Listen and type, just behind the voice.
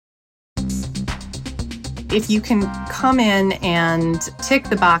If you can come in and tick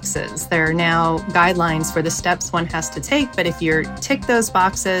the boxes, there are now guidelines for the steps one has to take, but if you tick those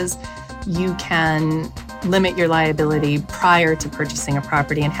boxes, you can limit your liability prior to purchasing a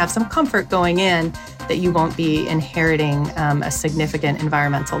property and have some comfort going in that you won't be inheriting a significant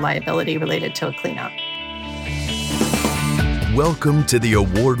environmental liability related to a cleanup. Welcome to the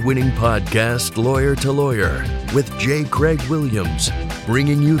award-winning podcast, Lawyer to Lawyer, with J. Craig Williams,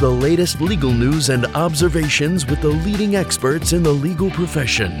 bringing you the latest legal news and observations with the leading experts in the legal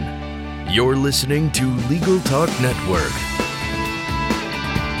profession. You're listening to Legal Talk Network.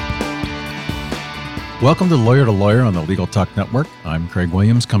 Welcome to Lawyer on the Legal Talk Network. I'm Craig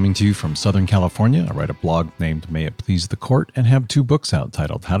Williams, coming to you from Southern California. I write a blog named May It Please the Court and have 2 books out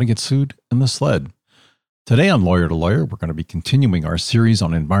titled How to Get Sued and The Sled. Today on Lawyer to Lawyer, we're going to be continuing our series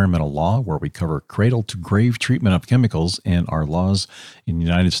on environmental law, where we cover cradle-to-grave treatment of chemicals and our laws in the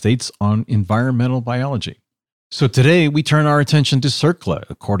United States on environmental biology. So today we turn our attention to CERCLA.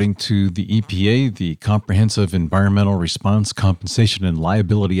 According to the EPA, the Comprehensive Environmental Response, Compensation, and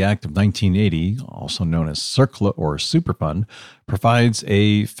Liability Act of 1980, also known as CERCLA or Superfund, provides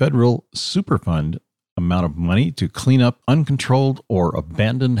a federal Superfund amount of money to clean up uncontrolled or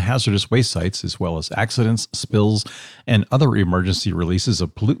abandoned hazardous waste sites, as well as accidents, spills, and other emergency releases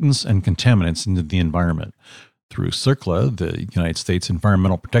of pollutants and contaminants into the environment. Through CERCLA, the United States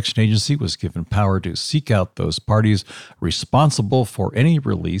Environmental Protection Agency was given power to seek out those parties responsible for any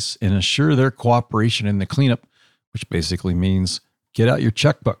release and assure their cooperation in the cleanup, which basically means get out your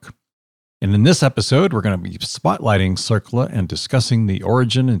checkbook. And in this episode, we're going to be spotlighting CERCLA and discussing the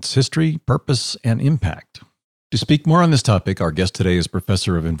origin, its history, purpose, and impact. To speak more on this topic, our guest today is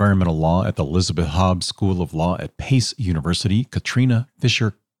Professor of Environmental Law at the Elisabeth Haub School of Law at Pace University, Katrina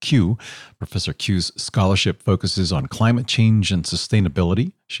Q. Professor Q's scholarship focuses on climate change and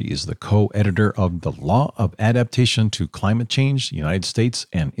sustainability. She is the co-editor of The Law of Adaptation to Climate Change, United States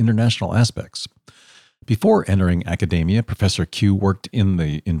and International Aspects. Before entering academia, Professor Q worked in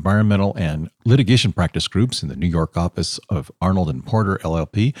the environmental and litigation practice groups in the New York office of Arnold & Porter,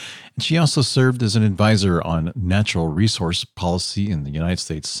 LLP, and she also served as an advisor on natural resource policy in the United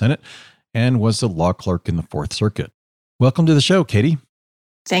States Senate and was a law clerk in the Fourth Circuit. Welcome to the show, Katie.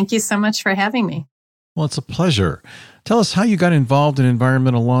 Thank you so much for having me. Well, it's a pleasure. Tell us how you got involved in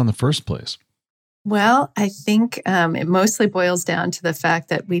environmental law in the first place. Well, I think it mostly boils down to the fact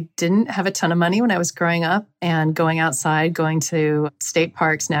that we didn't have a ton of money when I was growing up, and going outside, going to state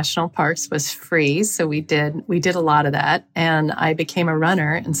parks, national parks was free. So we did a lot of that. And I became a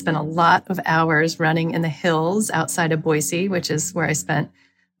runner and spent a lot of hours running in the hills outside of Boise, which is where I spent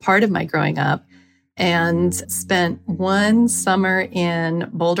part of my growing up, and spent one summer in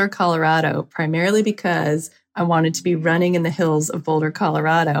Boulder, Colorado, primarily because I wanted to be running in the hills of Boulder,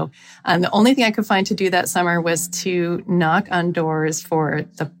 Colorado. The only thing I could find to do that summer was to knock on doors for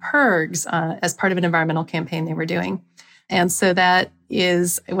the PIRGs as part of an environmental campaign they were doing. And so that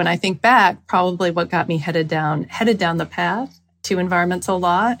is, when I think back, probably what got me headed down the path to environmental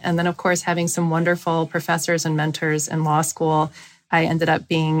law. And then, of course, having some wonderful professors and mentors in law school, I ended up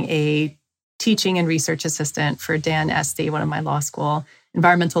being a teaching and research assistant for Dan Esty, one of my law school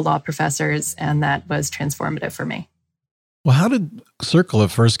environmental law professors, and that was transformative for me. Well, how did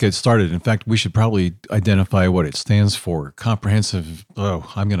CERCLA first get started? In fact, we should probably identify what it stands for. Comprehensive,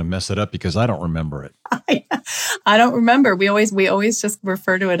 I'm going to mess it up because I don't remember it. I don't remember. We always just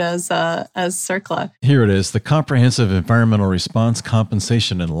refer to it as CERCLA. Here it is, the Comprehensive Environmental Response,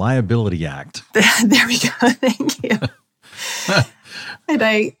 Compensation, and Liability Act. There we go. Thank you.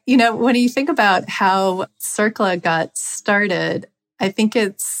 And when you think about how CERCLA got started, I think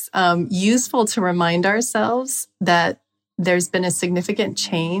it's useful to remind ourselves that there's been a significant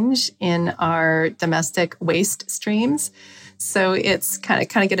change in our domestic waste streams. So it's kind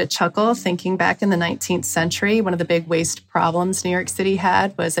of get a chuckle thinking back in the 19th century. One of the big waste problems New York City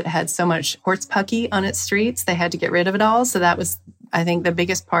had was it had so much horse pucky on its streets. They had to get rid of it all. So that was, I think, the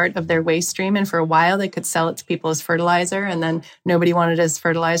biggest part of their waste stream. And for a while, they could sell it to people as fertilizer. And then nobody wanted it as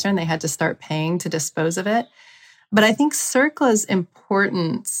fertilizer, and they had to start paying to dispose of it. But I think CERCLA's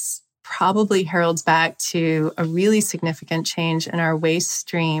importance probably heralds back to a really significant change in our waste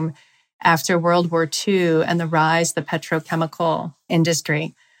stream after World War II and the rise of the petrochemical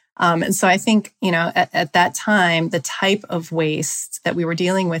industry. And so I think, at that time, the type of waste that we were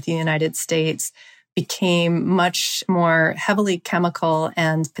dealing with in the United States became much more heavily chemical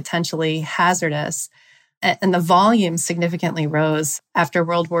and potentially hazardous. And the volume significantly rose after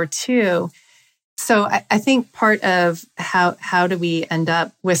World War II. So I think part of how do we end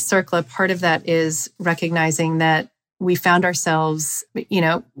up with CERCLA, part of that is recognizing that we found ourselves,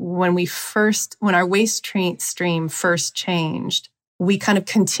 when our waste stream first changed, we kind of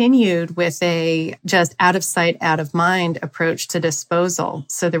continued with a just out of sight, out of mind approach to disposal.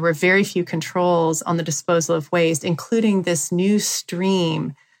 So there were very few controls on the disposal of waste, including this new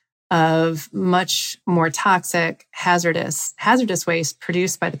stream of much more toxic, hazardous waste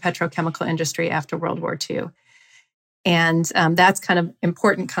produced by the petrochemical industry after World War II. And that's kind of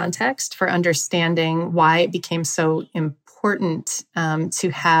important context for understanding why it became so important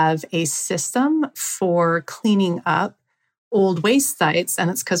to have a system for cleaning up old waste sites. And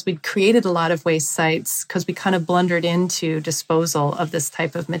it's because we'd created a lot of waste sites because we kind of blundered into disposal of this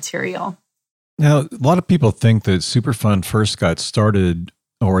type of material. Now, a lot of people think that Superfund first got started,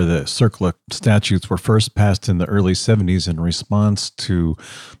 or the CERCLA statutes were first passed in the early 70s in response to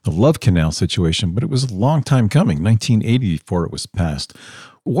the Love Canal situation, but it was a long time coming, 1980 before it was passed.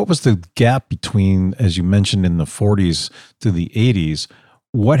 What was the gap between, as you mentioned, in the 40s to the 80s?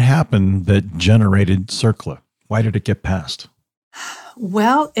 What happened that generated CERCLA? Why did it get passed?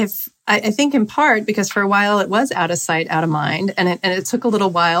 Well, I think in part because for a while it was out of sight, out of mind, and it took a little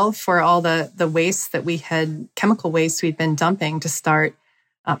while for all the waste that we had, chemical waste we'd been dumping, to start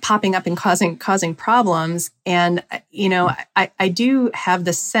popping up and causing problems. And I do have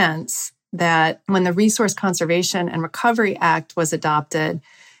the sense that when the Resource Conservation and Recovery Act was adopted,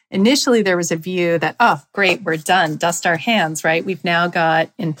 initially there was a view that, oh, great, we're done, dust our hands, right? We've now got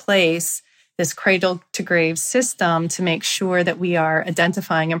in place this cradle-to-grave system to make sure that we are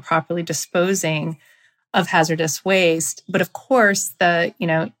identifying and properly disposing of hazardous waste. But of course,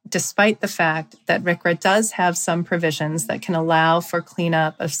 despite the fact that RCRA does have some provisions that can allow for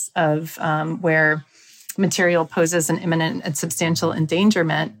cleanup of where material poses an imminent and substantial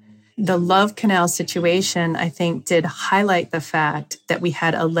endangerment, the Love Canal situation, I think, did highlight the fact that we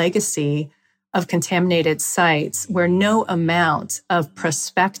had a legacy of contaminated sites where no amount of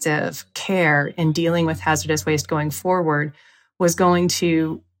prospective care in dealing with hazardous waste going forward was going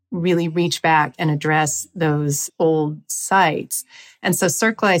to really reach back and address those old sites. And so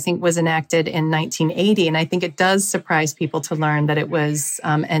CERCLA, I think, was enacted in 1980. And I think it does surprise people to learn that it was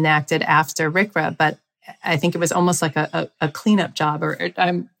enacted after RCRA, but I think it was almost like a cleanup job,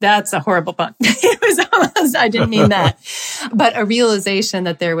 that's a horrible pun. It was almost, I didn't mean that, but a realization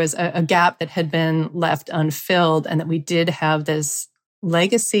that there was a gap that had been left unfilled and that we did have this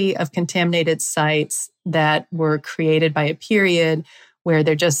legacy of contaminated sites that were created by a period where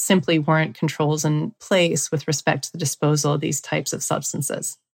there just simply weren't controls in place with respect to the disposal of these types of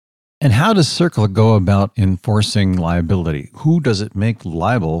substances. And how does CERCLA go about enforcing liability? Who does it make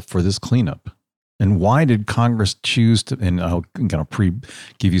liable for this cleanup? And why did Congress choose to, and I'll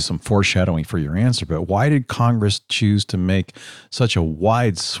give you some foreshadowing for your answer, but why did Congress choose to make such a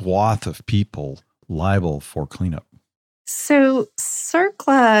wide swath of people liable for cleanup? So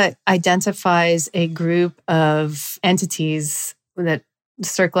CERCLA identifies a group of entities that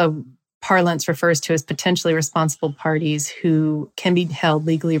CERCLA parlance refers to as potentially responsible parties who can be held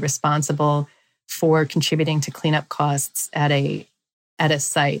legally responsible for contributing to cleanup costs at a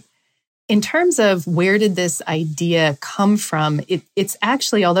site. In terms of where did this idea come from, it's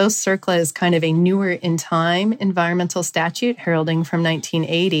actually, although CERCLA is kind of a newer in time environmental statute heralding from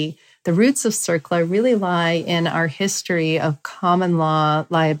 1980, the roots of CERCLA really lie in our history of common law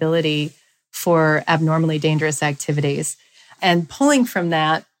liability for abnormally dangerous activities. And pulling from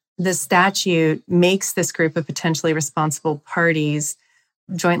that, the statute makes this group of potentially responsible parties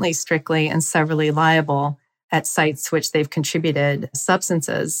jointly, strictly, and severally liable at sites to which they've contributed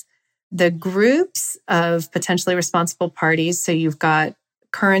substances. The groups of potentially responsible parties, so you've got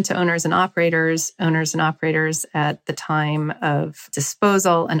current owners and owners at the time of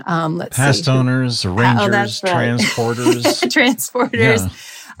disposal, and past owners, rangers, transporters.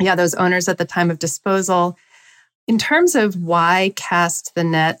 Transporters. Yeah, those owners at the time of disposal. In terms of why cast the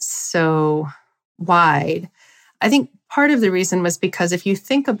net so wide, I think part of the reason was because if you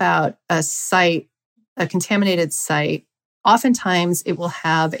think about a site, a contaminated site, oftentimes it will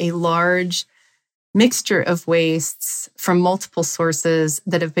have a large mixture of wastes from multiple sources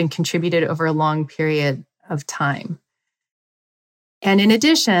that have been contributed over a long period of time. And in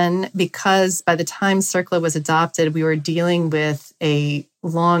addition, because by the time CERCLA was adopted, we were dealing with a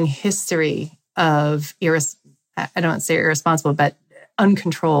long history of, I don't say irresponsible, but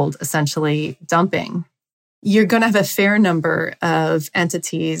uncontrolled, essentially, dumping. You're going to have a fair number of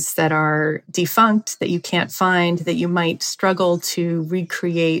entities that are defunct, that you can't find, that you might struggle to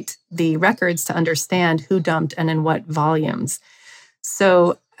recreate the records to understand who dumped and in what volumes.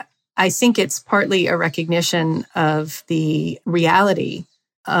 So I think it's partly a recognition of the reality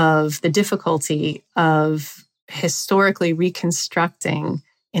of the difficulty of historically reconstructing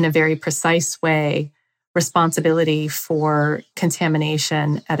in a very precise way responsibility for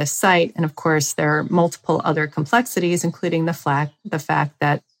contamination at a site. And of course, there are multiple other complexities, including the fact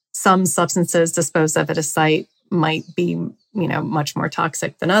that some substances disposed of at a site might be, much more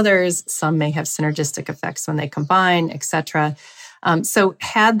toxic than others. Some may have synergistic effects when they combine, et cetera. So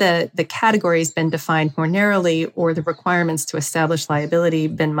had the categories been defined more narrowly or the requirements to establish liability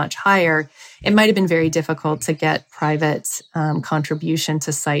been much higher, it might have been very difficult to get private contribution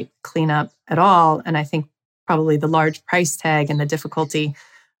to site cleanup at all. And I think probably the large price tag and the difficulty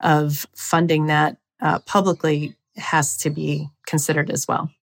of funding that publicly has to be considered as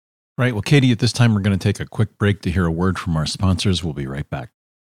well. Right. Well, Katie, at this time, we're going to take a quick break to hear a word from our sponsors. We'll be right back.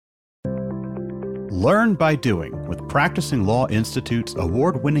 Learn by doing with Practicing Law Institute's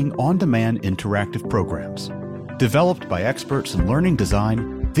award-winning on-demand interactive programs. Developed by experts in learning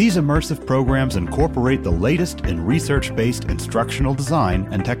design, these immersive programs incorporate the latest in research-based instructional design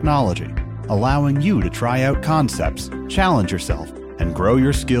and technology, allowing you to try out concepts, challenge yourself, and grow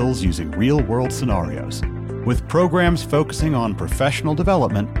your skills using real-world scenarios. With programs focusing on professional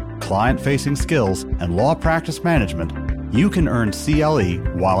development, client-facing skills, and law practice management, you can earn CLE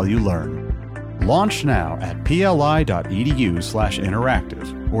while you learn. Launch now at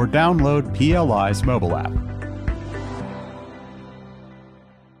pli.edu/interactive or download PLI's mobile app.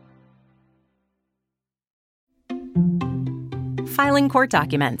 Filing court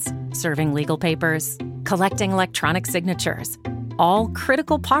documents, serving legal papers, collecting electronic signatures, all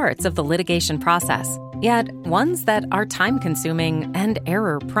critical parts of the litigation process, yet ones that are time-consuming and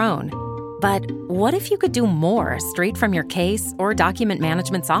error-prone. But what if you could do more straight from your case or document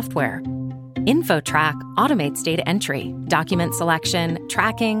management software? InfoTrack automates data entry, document selection,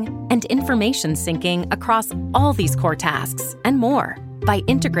 tracking, and information syncing across all these core tasks and more by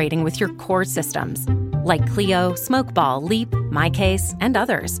integrating with your core systems like Clio, Smokeball, Leap, MyCase, and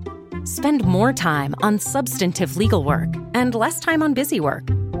others. Spend more time on substantive legal work and less time on busy work.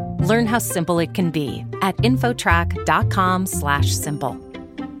 Learn how simple it can be at infotrack.com/simple.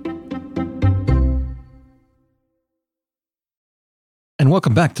 And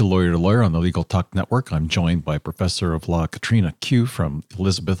welcome back to Lawyer on the Legal Talk Network. I'm joined by Professor of Law Katrina Q from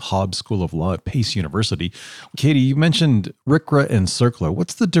Elisabeth Haub School of Law at Pace University. Katie, you mentioned RCRA and CERCLA.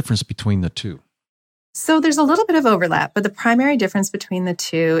 What's the difference between the two? So there's a little bit of overlap, but the primary difference between the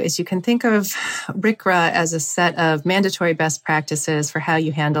two is you can think of RCRA as a set of mandatory best practices for how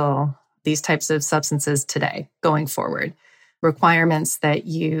you handle these types of substances today, going forward. Requirements that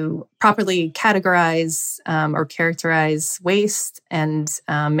you properly categorize or characterize waste and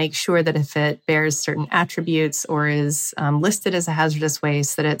make sure that if it bears certain attributes or is listed as a hazardous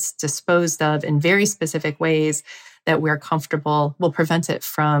waste, that it's disposed of in very specific ways that we're comfortable will prevent it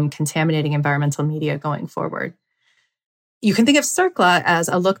from contaminating environmental media going forward. You can think of CERCLA as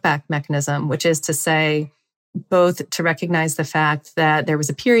a look-back mechanism, which is to say both to recognize the fact that there was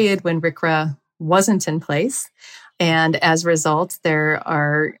a period when RCRA wasn't in place, and as a result, there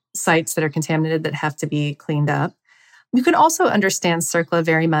are sites that are contaminated that have to be cleaned up. You can also understand CERCLA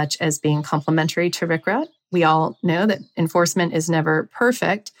very much as being complementary to RCRA. We all know that enforcement is never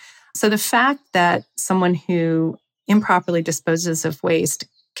perfect. So the fact that someone who improperly disposes of waste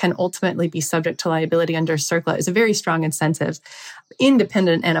can ultimately be subject to liability under CERCLA is a very strong incentive,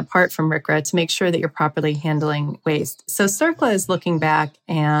 independent and apart from RCRA, to make sure that you're properly handling waste. So CERCLA is looking back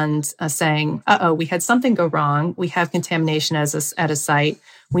and saying, we had something go wrong. We have contamination at a site.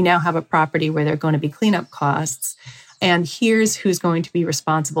 We now have a property where there are going to be cleanup costs. And here's who's going to be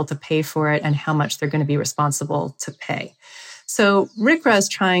responsible to pay for it and how much they're going to be responsible to pay. So RCRA is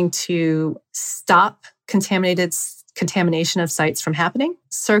trying to stop contamination of sites from happening.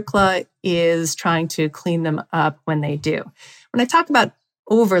 CERCLA is trying to clean them up when they do. When I talk about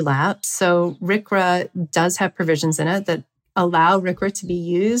overlap, so RCRA does have provisions in it that allow RCRA to be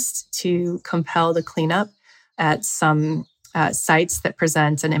used to compel the cleanup at some sites that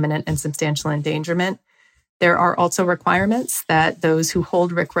present an imminent and substantial endangerment. There are also requirements that those who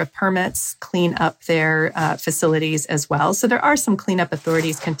hold RCRA permits clean up their facilities as well. So there are some cleanup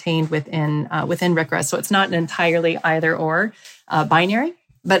authorities contained within RCRA. So it's not an entirely either or binary.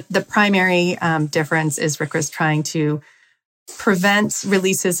 But the primary difference is RCRA is trying to prevent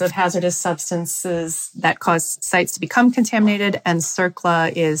releases of hazardous substances that cause sites to become contaminated, and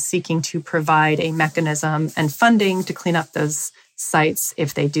CERCLA is seeking to provide a mechanism and funding to clean up those sites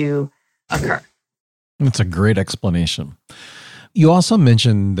if they do occur. That's a great explanation. You also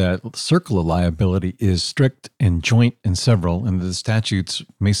mentioned that CERCLA liability is strict and joint and several, and the statute's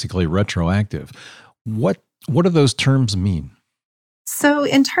basically retroactive. What do those terms mean? So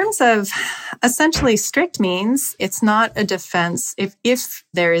in terms of essentially strict means, it's not a defense if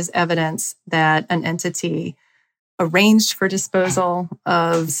there is evidence that an entity arranged for disposal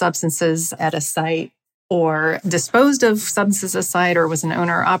of substances at a site or disposed of substances at a site or was an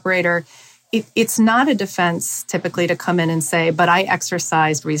owner or operator. It's not a defense typically to come in and say, but I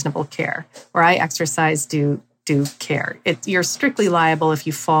exercised reasonable care or I exercised due care. You're strictly liable if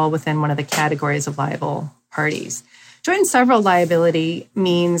you fall within one of the categories of liable parties. Joint and several liability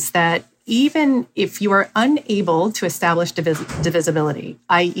means that even if you are unable to establish divisibility,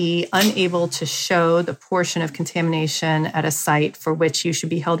 i.e. unable to show the portion of contamination at a site for which you should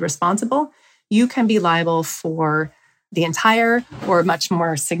be held responsible, you can be liable for the entire or much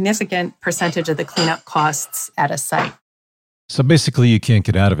more significant percentage of the cleanup costs at a site. So basically, you can't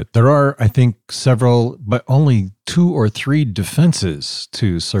get out of it. There are, I think, several, but only 2 or 3 defenses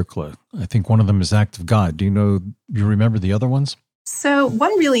to CERCLA. I think one of them is act of God. Do you remember the other ones? So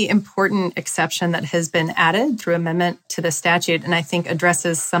one really important exception that has been added through amendment to the statute, and I think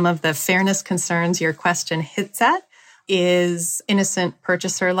addresses some of the fairness concerns your question hits at, is innocent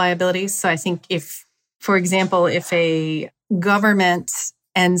purchaser liability. So I think if, for example, if a government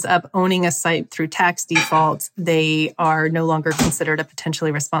ends up owning a site through tax default, they are no longer considered a potentially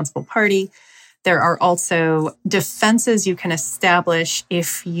responsible party. There are also defenses you can establish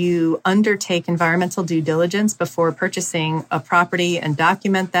if you undertake environmental due diligence before purchasing a property and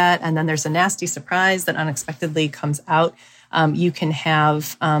document that, and then there's a nasty surprise that unexpectedly comes out. You can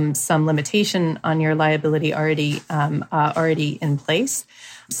have some limitation on your liability already in place.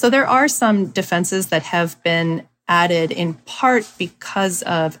 So there are some defenses that have been added in part because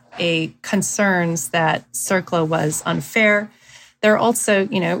of concerns that CERCLA was unfair. There are also,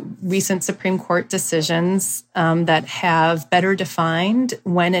 recent Supreme Court decisions that have better defined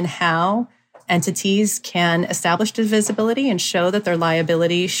when and how entities can establish divisibility and show that their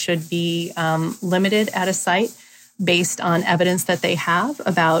liability should be limited at a site based on evidence that they have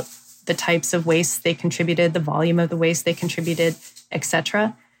about the types of waste they contributed, the volume of the waste they contributed, et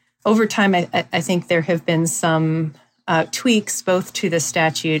cetera. Over time, I think there have been some tweaks both to the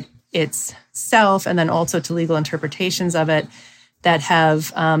statute itself and then also to legal interpretations of it that have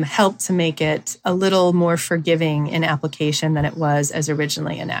helped to make it a little more forgiving in application than it was as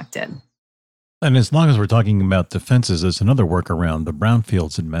originally enacted. And as long as we're talking about defenses, there's another workaround, the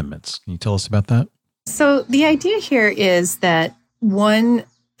Brownfields amendments. Can you tell us about that? So the idea here is that one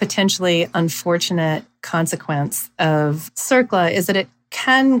potentially unfortunate consequence of CERCLA is that it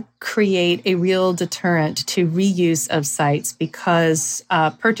can create a real deterrent to reuse of sites because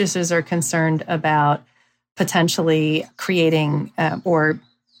purchasers are concerned about potentially creating or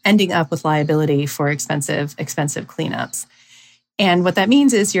ending up with liability for expensive cleanups. And what that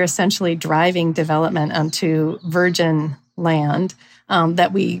means is you're essentially driving development onto virgin land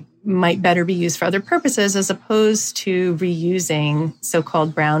that we might better be used for other purposes as opposed to reusing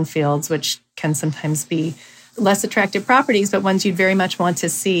so-called brownfields, which can sometimes be less attractive properties, but ones you'd very much want to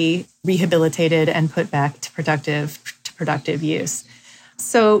see rehabilitated and put back to productive use.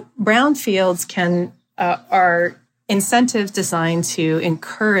 So brownfields are incentives designed to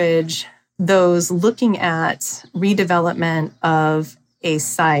encourage those looking at redevelopment of a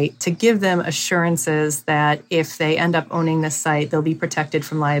site to give them assurances that if they end up owning this site, they'll be protected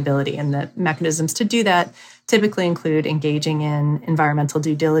from liability. And the mechanisms to do that typically include engaging in environmental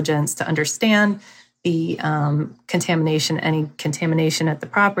due diligence to understand the any contamination at the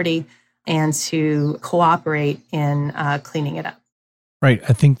property, and to cooperate in cleaning it up. Right.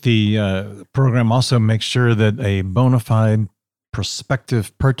 I think the program also makes sure that a bona fide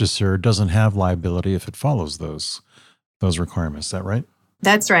prospective purchaser doesn't have liability if it follows those requirements. Is that right?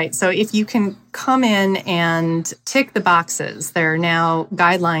 That's right. So if you can come in and tick the boxes, there are now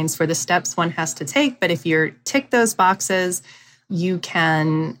guidelines for the steps one has to take. But if you tick those boxes, you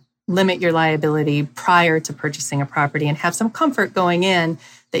can limit your liability prior to purchasing a property and have some comfort going in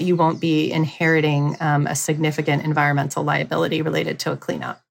that you won't be inheriting a significant environmental liability related to a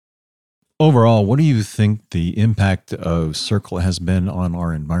cleanup. Overall, what do you think the impact of CERCLA has been on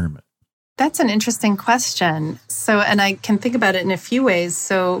our environment? That's an interesting question. And I can think about it in a few ways.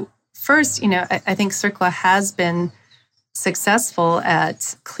 So first, I think CERCLA has been successful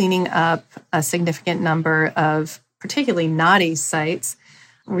at cleaning up a significant number of particularly naughty sites,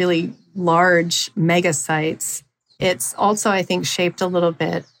 really large mega sites. It's also, I think, shaped a little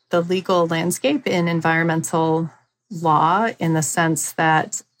bit the legal landscape in environmental law in the sense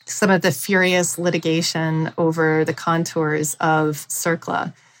that some of the furious litigation over the contours of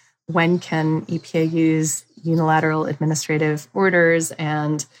CERCLA. When can EPA use unilateral administrative orders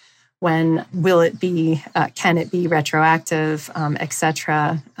and When will it be? Can it be retroactive, et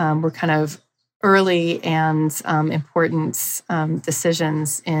cetera? Were kind of early and important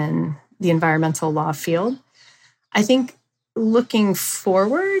decisions in the environmental law field. I think looking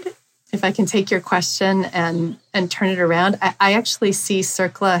forward, if I can take your question and turn it around, I actually see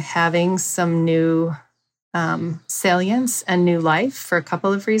CERCLA having some new salience and new life for a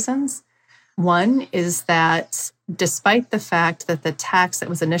couple of reasons. One is that despite the fact that the tax that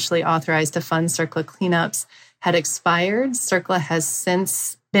was initially authorized to fund CERCLA cleanups had expired, CERCLA has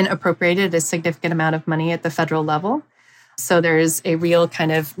since been appropriated a significant amount of money at the federal level. So there's a real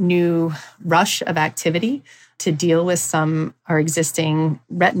kind of new rush of activity to deal with our existing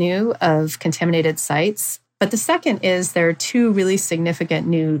retinue of contaminated sites. But the second is there are two really significant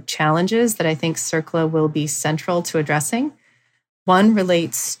new challenges that I think CERCLA will be central to addressing. One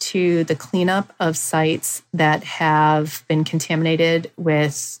relates to the cleanup of sites that have been contaminated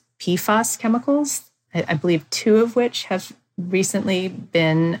with PFAS chemicals. I believe two of which have recently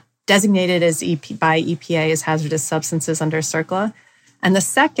been designated by EPA as hazardous substances under CERCLA. And the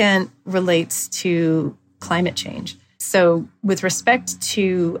second relates to climate change. So with respect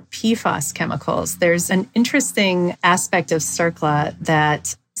to PFAS chemicals, there's an interesting aspect of CERCLA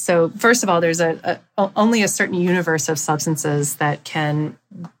that, so first of all, there's only a certain universe of substances that can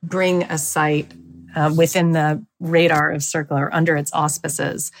bring a site within the radar of CERCLA or under its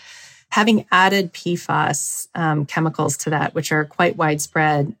auspices. Having added PFAS chemicals to that, which are quite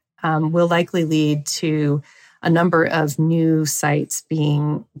widespread, will likely lead to a number of new sites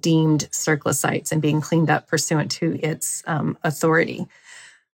being deemed CERCLA sites and being cleaned up pursuant to its authority.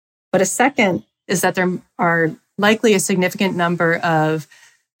 But a second is that there are likely a significant number of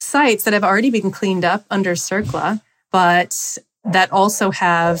sites that have already been cleaned up under CERCLA, but that also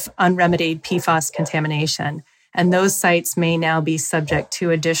have unremedied PFAS contamination. And those sites may now be subject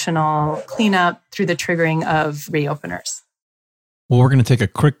to additional cleanup through the triggering of reopeners. Well, we're going to take a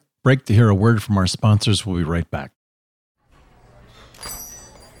quick break to hear a word from our sponsors. We'll be right back.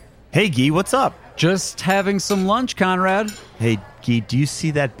 Hey, Guy, what's up? Just having some lunch, Conrad. Hey, Guy, do you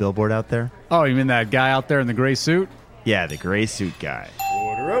see that billboard out there? Oh, you mean that guy out there in the gray suit? Yeah, the gray suit guy.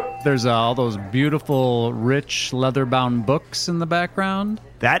 Order up. There's all those beautiful, rich, leather-bound books in the background.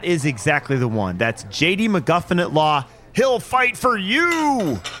 That is exactly the one. That's J.D. McGuffin at law. He'll fight for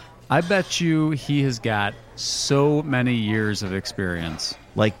you! I bet you he has got so many years of experience.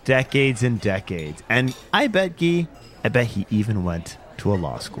 Like decades and decades. And I bet he even went to a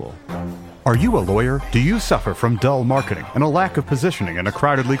law school. Are you a lawyer? Do you suffer from dull marketing and a lack of positioning in a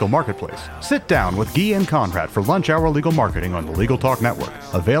crowded legal marketplace? Sit down with Guy and Conrad for Lunch Hour Legal Marketing on the Legal Talk Network.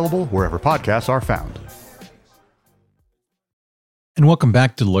 Available wherever podcasts are found. And welcome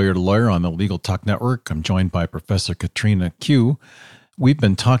back to Lawyer on the Legal Talk Network. I'm joined by Professor Katrina Q. We've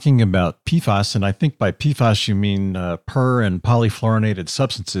been talking about PFAS, and I think by PFAS you mean per and polyfluorinated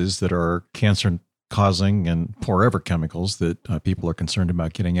substances that are cancer-causing and forever chemicals that people are concerned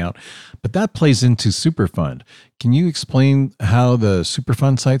about getting out. But that plays into Superfund. Can you explain how the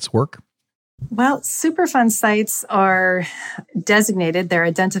Superfund sites work? Well, Superfund sites are designated. They're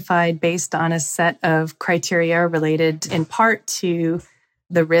identified based on a set of criteria related in part to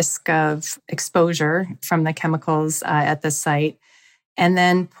the risk of exposure from the chemicals at the site. And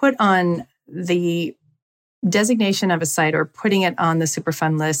then put on the designation of a site or putting it on the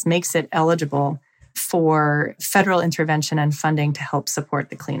Superfund list makes it eligible for federal intervention and funding to help support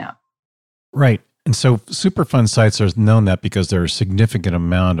the cleanup. Right. And so Superfund sites are known that because there are a significant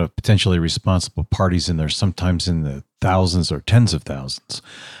amount of potentially responsible parties in there, sometimes in the thousands or tens of thousands.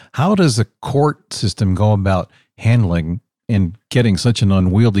 How does the court system go about handling and getting such an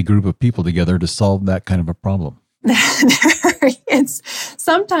unwieldy group of people together to solve that kind of a problem? It's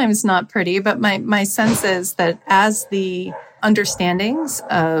sometimes not pretty, but my sense is that as the understandings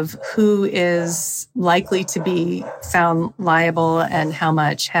of who is likely to be found liable and how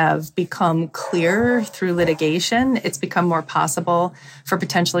much have become clearer through litigation, it's become more possible for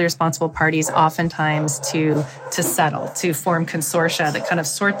potentially responsible parties oftentimes to settle, to form consortia that kind of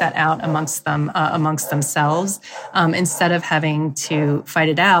sort that out amongst themselves, instead of having to fight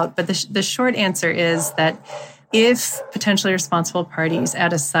it out. But the short answer is that if potentially responsible parties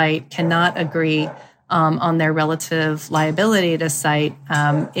at a site cannot agree on their relative liability at a site,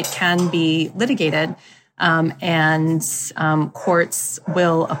 it can be litigated, and courts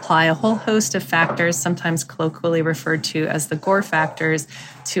will apply a whole host of factors, sometimes colloquially referred to as the Gore factors,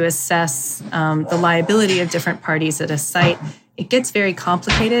 to assess the liability of different parties at a site. It gets very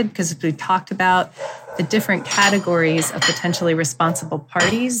complicated because, as we talked about, the different categories of potentially responsible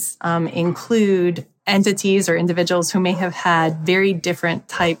parties include entities or individuals who may have had very different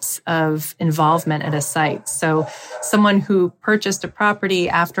types of involvement at a site. So someone who purchased a property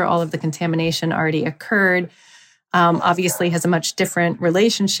after all of the contamination already occurred obviously has a much different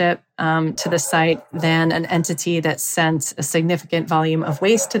relationship to the site than an entity that sent a significant volume of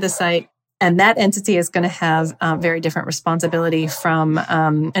waste to the site. And that entity is going to have very different responsibility from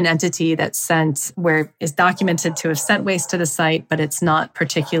an entity that is documented to have sent waste to the site, but it's not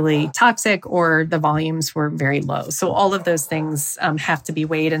particularly toxic or the volumes were very low. So all of those things have to be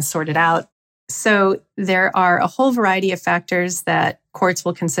weighed and sorted out. So there are a whole variety of factors that courts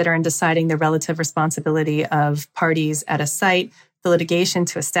will consider in deciding the relative responsibility of parties at a site. The litigation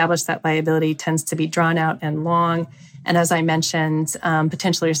to establish that liability tends to be drawn out and long. And as I mentioned,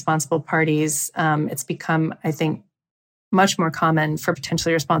 potentially responsible parties, it's become, I think, much more common for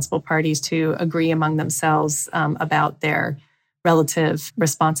potentially responsible parties to agree among themselves about their relative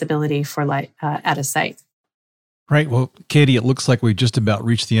responsibility for at a site. Right. Well, Katie, it looks like we just about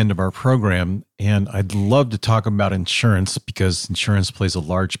reached the end of our program, and I'd love to talk about insurance because insurance plays a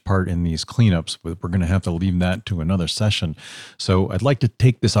large part in these cleanups, but we're going to have to leave that to another session. So I'd like to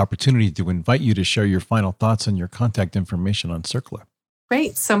take this opportunity to invite you to share your final thoughts and your contact information on CERCLA.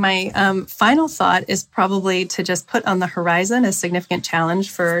 Great. So my final thought is probably to just put on the horizon a significant challenge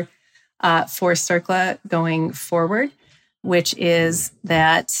for CERCLA going forward, which is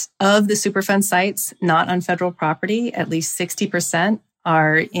that of the Superfund sites not on federal property, at least 60%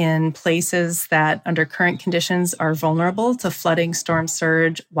 are in places that under current conditions are vulnerable to flooding, storm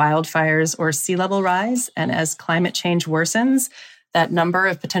surge, wildfires, or sea level rise. And as climate change worsens, that number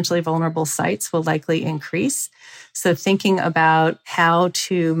of potentially vulnerable sites will likely increase. So thinking about how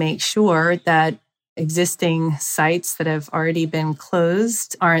to make sure that existing sites that have already been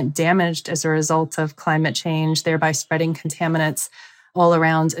closed aren't damaged as a result of climate change, thereby spreading contaminants all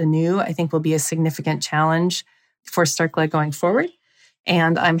around anew, I think will be a significant challenge for CERCLA going forward.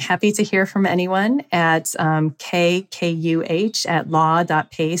 And I'm happy to hear from anyone at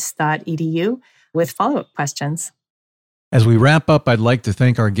kkuh@law.pace.edu with follow-up questions. As we wrap up, I'd like to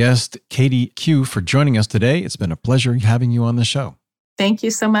thank our guest, Katie Q, for joining us today. It's been a pleasure having you on the show. Thank you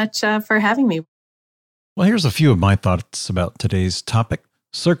so much for having me. Well, here's a few of my thoughts about today's topic.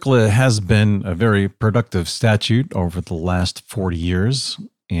 CERCLA has been a very productive statute over the last 40 years,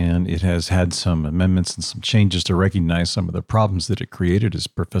 and it has had some amendments and some changes to recognize some of the problems that it created, as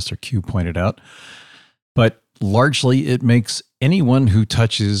Professor Q pointed out. But largely, it makes anyone who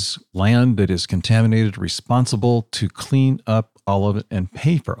touches land that is contaminated responsible to clean up all of it and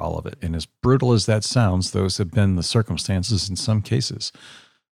pay for all of it. And as brutal as that sounds, those have been the circumstances in some cases.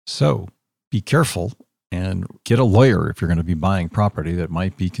 So be careful and get a lawyer if you're going to be buying property that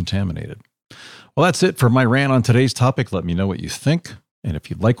might be contaminated. Well, that's it for my rant on today's topic. Let me know what you think. And if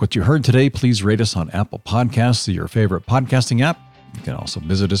you like what you heard today, please rate us on Apple Podcasts or your favorite podcasting app. You can also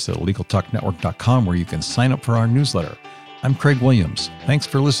visit us at LegalTalkNetwork.com where you can sign up for our newsletter. I'm Craig Williams. Thanks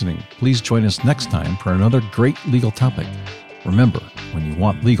for listening. Please join us next time for another great legal topic. Remember, when you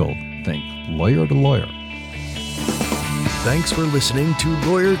want legal, think lawyer to lawyer. Thanks for listening to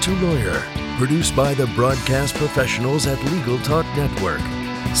Lawyer, produced by the broadcast professionals at Legal Talk Network.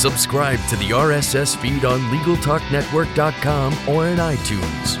 Subscribe to the RSS feed on LegalTalkNetwork.com or in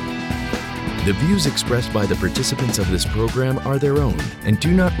iTunes. The views expressed by the participants of this program are their own and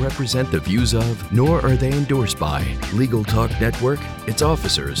do not represent the views of, nor are they endorsed by, Legal Talk Network, its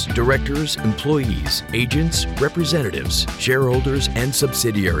officers, directors, employees, agents, representatives, shareholders, and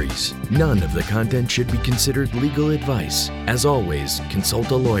subsidiaries. None of the content should be considered legal advice. As always,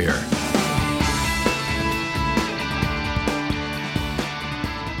 consult a lawyer.